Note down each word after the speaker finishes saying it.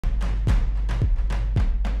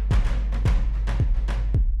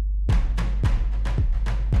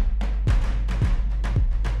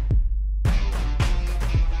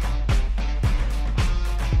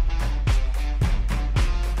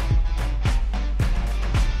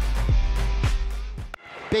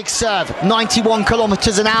Big serve, 91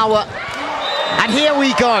 kilometers an hour. And here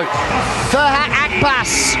we go. Ferhat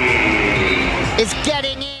Akbas is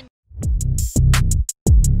getting in.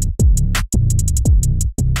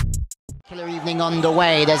 Killer evening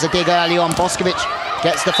underway. There's a dig early on. Boskovic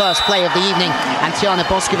gets the first play of the evening. And Tijana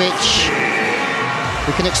Boskovic,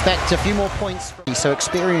 we can expect a few more points. So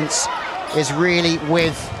experience is really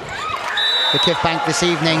with the Vakifbank this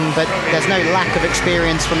evening, but there's no lack of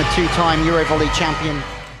experience from a two-time Euro Volley champion.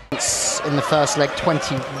 In the first leg,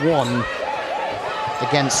 21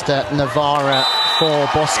 against Navarra for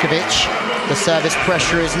Boskovic. The service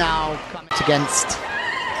pressure is now coming against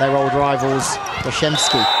their old rivals,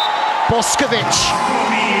 Bošemski.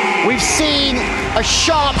 Boskovic, we've seen a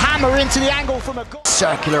sharp hammer into the angle from a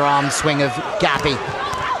circular arm swing of Gabi.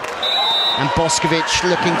 And Boskovic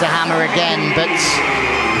looking to hammer again, but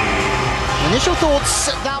initial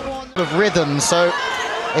thoughts, that one of rhythm, so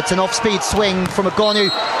it's an off-speed swing from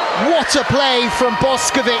Agonu. What a play from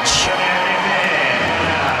Boskovic.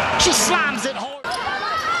 She slams it hard.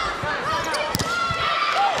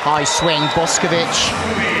 High swing, Boskovic.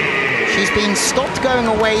 She's been stopped going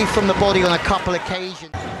away from the body on a couple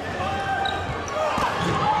occasions.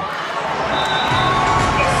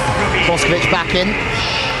 Boskovic back in.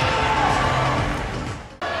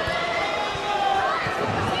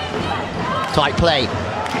 Tight play.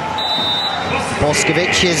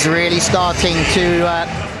 Boskovic is really starting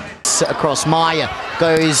to across. Maya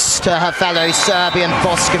goes to her fellow Serbian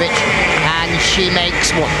Boskovic, and she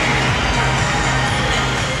makes one.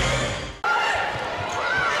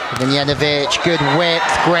 Vinjanovic, good width,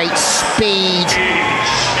 great speed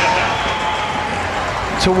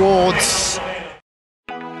towards